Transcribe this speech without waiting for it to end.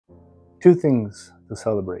two things to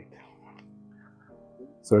celebrate.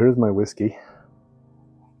 So here's my whiskey.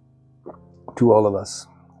 To all of us,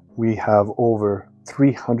 we have over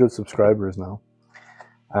 300 subscribers now,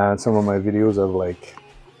 and some of my videos have like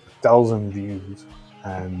 1,000 views,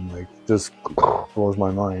 and like just blows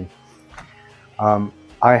my mind.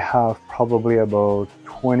 I have probably about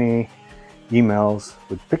 20 emails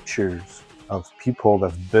with pictures of people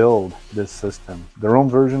that build this system, their own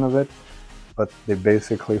version of it, but they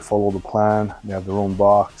basically follow the plan. They have their own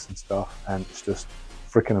box and stuff, and it's just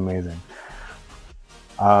freaking amazing.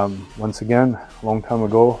 Once again, a long time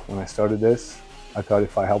ago when I started this, I thought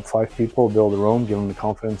if I help 5 people build their own, give them the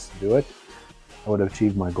confidence to do it, I would have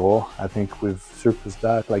achieved my goal. I think we've surpassed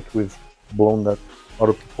that, like we've blown that out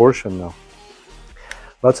of proportion now.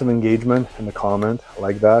 Lots of engagement in the comment. I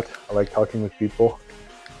like that. I like talking with people.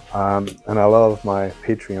 And I love my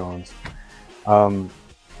Patreons.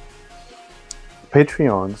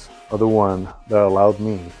 Patreons are the one that allowed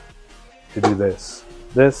me to do this.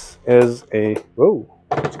 This is a, whoa,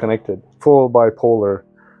 it's connected, full bipolar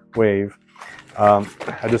wave.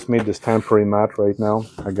 I just made this temporary mat right now.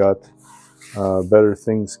 I got better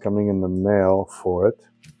things coming in the mail for it.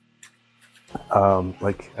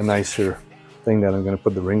 Like a nicer thing that I'm going to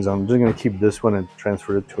put the rings on. I'm just going to keep this one and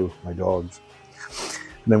transfer it to my dogs.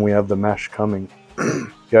 And then we have the mesh coming.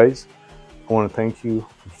 Guys, I want to thank you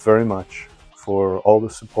very much for all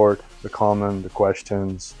the support, the comment, the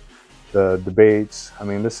questions, the debates. I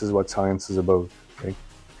mean, this is what science is about, okay?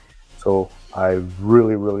 So I'm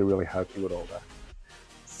really happy with all that.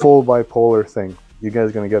 Full bipolar thing. You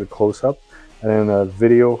guys are going to get a close-up, and then a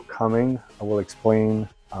video coming, I will explain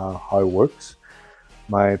how it works.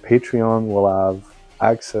 My Patreon will have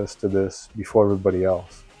access to this before everybody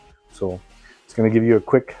else. So it's going to give you a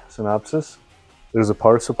quick synopsis. There's a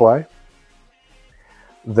power supply.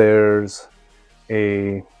 There's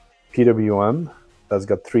a PWM that's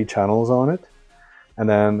got 3 channels on it. And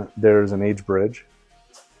then there's an H bridge.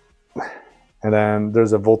 And then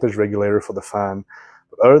there's a voltage regulator for the fan.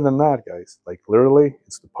 But other than that, guys, like literally,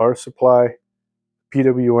 it's the power supply,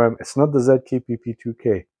 PWM. It's not the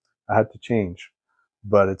ZKPP2K. I had to change,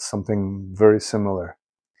 but it's something very similar.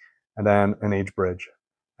 And then an H bridge.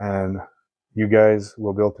 And you guys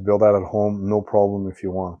will be able to build that at home, no problem if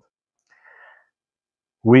you want.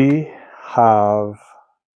 We have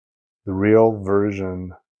the real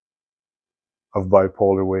version of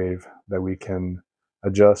bipolar wave that we can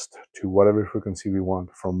adjust to whatever frequency we want,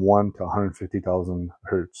 from 1 to 150,000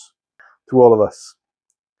 hertz, to all of us.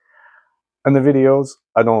 In the videos,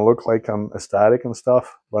 I don't look like I'm ecstatic and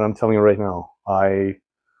stuff, but I'm telling you right now, I'm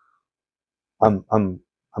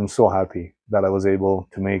so happy that I was able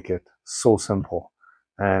to make it so simple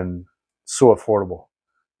and so affordable.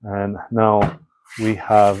 And now we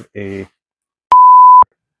have a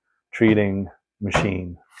treating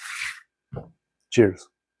machine. Cheers.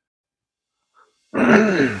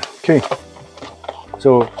 Okay,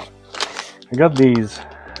 so I got these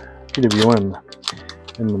PWM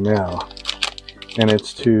in the mail, and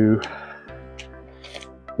it's they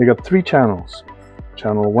got 3 channels,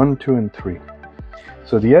 channel 1, 2, and 3.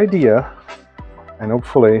 So the idea, and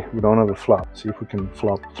hopefully we don't have a flop, see if we can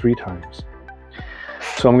flop 3 times.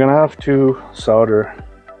 So I'm gonna have to solder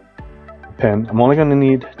a pin. I'm only gonna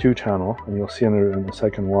need 2 channel, and you'll see in a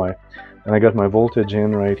second why. And I got my voltage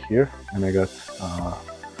in right here, and I got a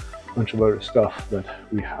bunch of other stuff that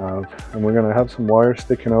we have. And we're gonna have some wires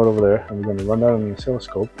sticking out over there, and we're gonna run that on the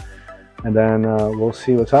oscilloscope, and then we'll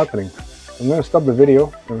see what's happening. I'm gonna stop the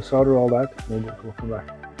video, I'm gonna solder all that, and then we'll come back.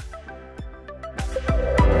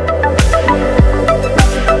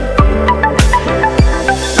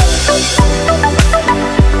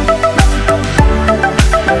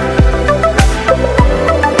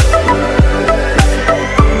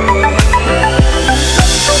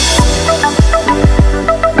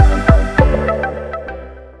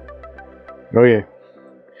 Okay,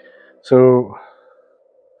 so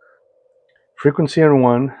frequency on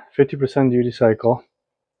 1, 50% duty cycle.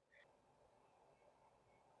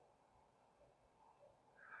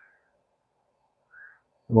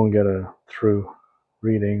 I won't get a through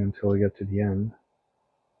reading until we get to the end.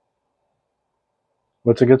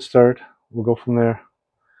 But it's a good start. We'll go from there.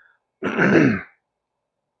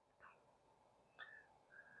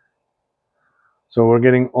 So we're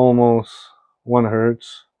getting almost 1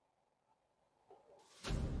 hertz.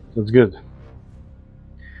 So it's good.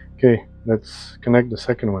 Okay, let's connect the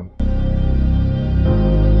second one.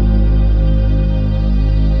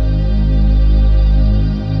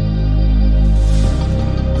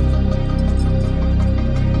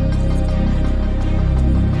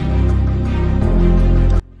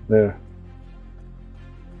 There.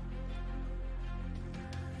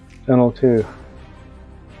 Channel 2.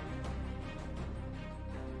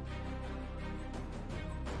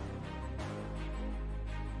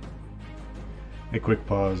 A quick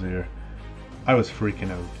pause here. I was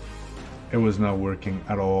freaking out. It was not working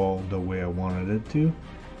at all the way I wanted it to.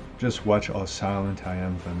 Just watch how silent I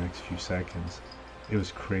am for the next few seconds. It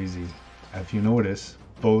was crazy. If you notice,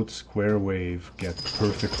 both square wave get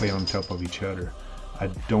perfectly on top of each other. I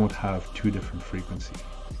don't have two different frequencies.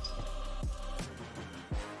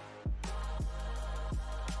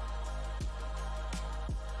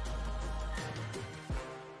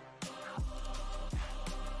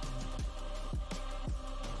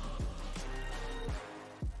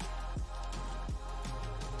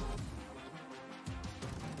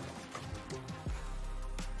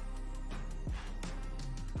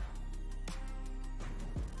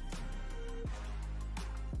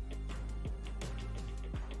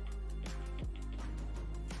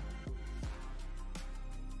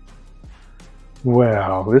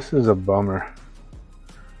 Wow, this is a bummer.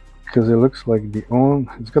 Because it looks like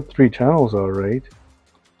it's got 3 channels alright.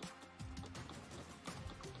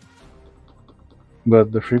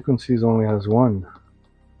 But the frequencies only has 1.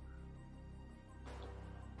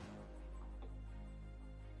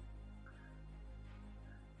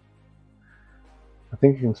 I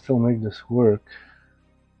think you can still make this work.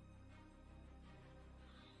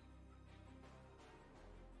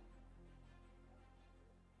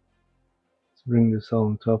 Let's bring this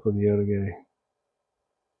on top of the other guy.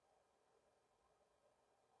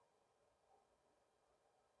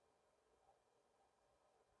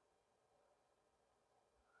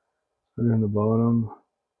 Put it in the bottom.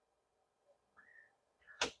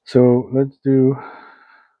 So let's do,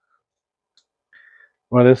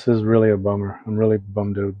 well, this is really a bummer. I'm really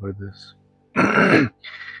bummed out by this.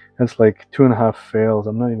 That's like 2.5 fails.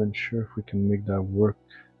 I'm not even sure if we can make that work.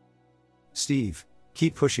 Steve,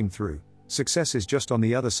 keep pushing through. Success is just on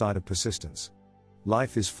the other side of persistence.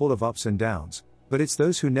 Life is full of ups and downs, but it's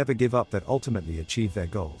those who never give up that ultimately achieve their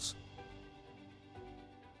goals.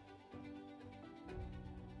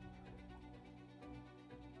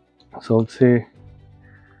 So let's see,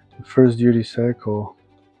 the first duty cycle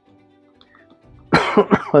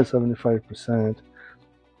was 75%,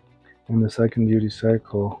 and the second duty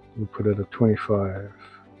cycle we put it at 25.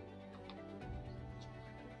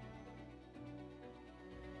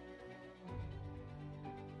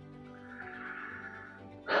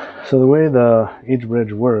 So the way the each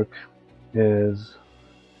bridge work is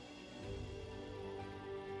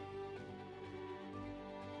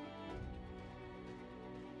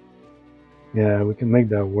yeah, we can make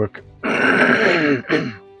that work.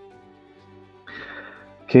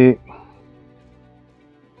 Okay,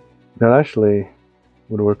 that actually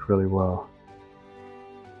would work really well.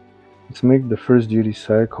 Let's make the first duty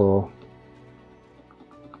cycle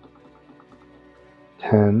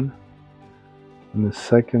 10 and the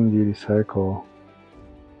second duty cycle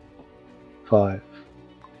 5.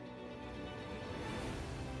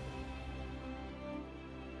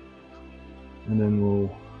 And then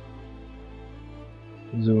we'll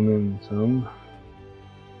zoom in some.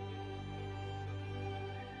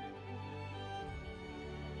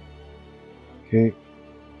 Okay,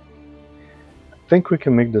 I think we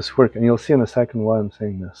can make this work, and you'll see in a second why I'm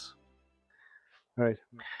saying this. All right,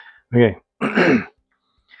 okay.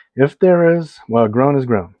 If there is, well, ground is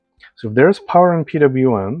ground. So if there's power in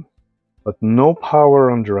PWM, but no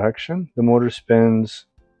power on direction, the motor spins,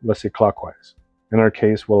 let's say clockwise. In our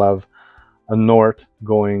case, we'll have a north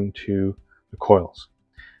going to the coils.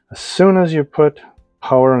 As soon as you put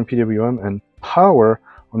power on PWM and power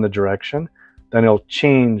on the direction, then it'll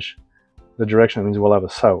change the direction. That means we'll have a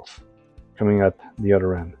south coming at the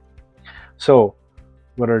other end. So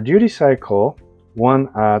with our duty cycle, 1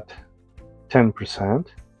 at 10%,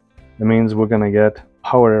 that means we're going to get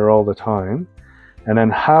power here all the time. And then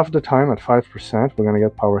half the time at 5%, we're going to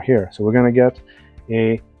get power here. So we're going to get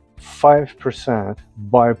a 5%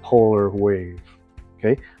 bipolar wave.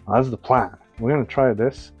 Okay, now that's the plan. We're going to try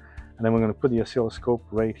this, and then we're going to put the oscilloscope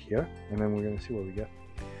right here, and then we're going to see what we get.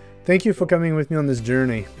 Thank you for coming with me on this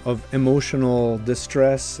journey of emotional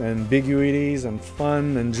distress, ambiguities, and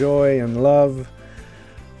fun, and joy, and love.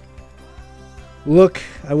 Look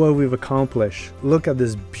at what we've accomplished. Look at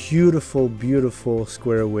this beautiful, beautiful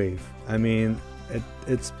square wave. I mean,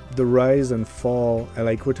 it's the rise and fall.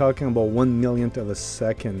 Like, we're talking about 1/1,000,000th of a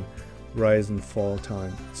second rise and fall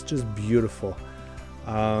time. It's just beautiful.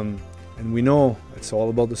 And we know it's all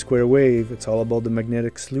about the square wave. It's all about the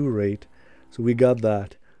magnetic slew rate. So we got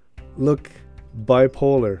that. Look,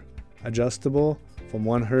 bipolar, adjustable from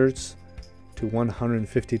 1 Hertz to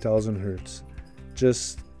 150,000 Hertz.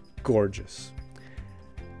 Just gorgeous.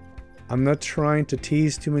 I'm not trying to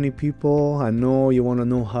tease too many people. I know you want to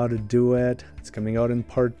know how to do it. It's coming out in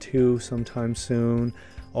part 2 sometime soon.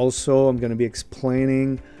 Also, I'm going to be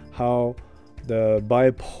explaining how the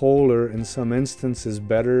bipolar in some instances is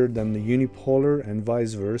better than the unipolar and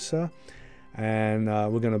vice versa. And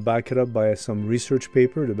we're going to back it up by some research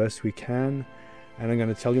paper the best we can. And I'm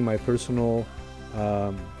going to tell you my personal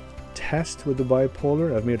test with the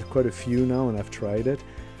bipolar. I've made quite a few now and I've tried it.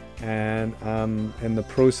 And I'm in the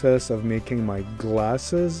process of making my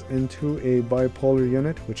glasses into a bipolar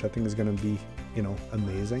unit, which I think is going to be, you know,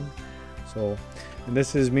 amazing. So, and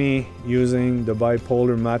this is me using the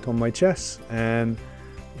bipolar mat on my chest, and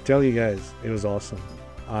I tell you guys, it was awesome.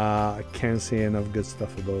 I can't say enough good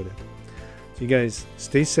stuff about it. So you guys,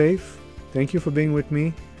 stay safe. Thank you for being with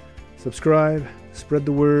me. Subscribe, spread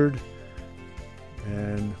the word,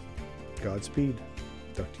 and Godspeed.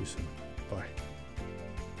 Talk to you soon. Bye.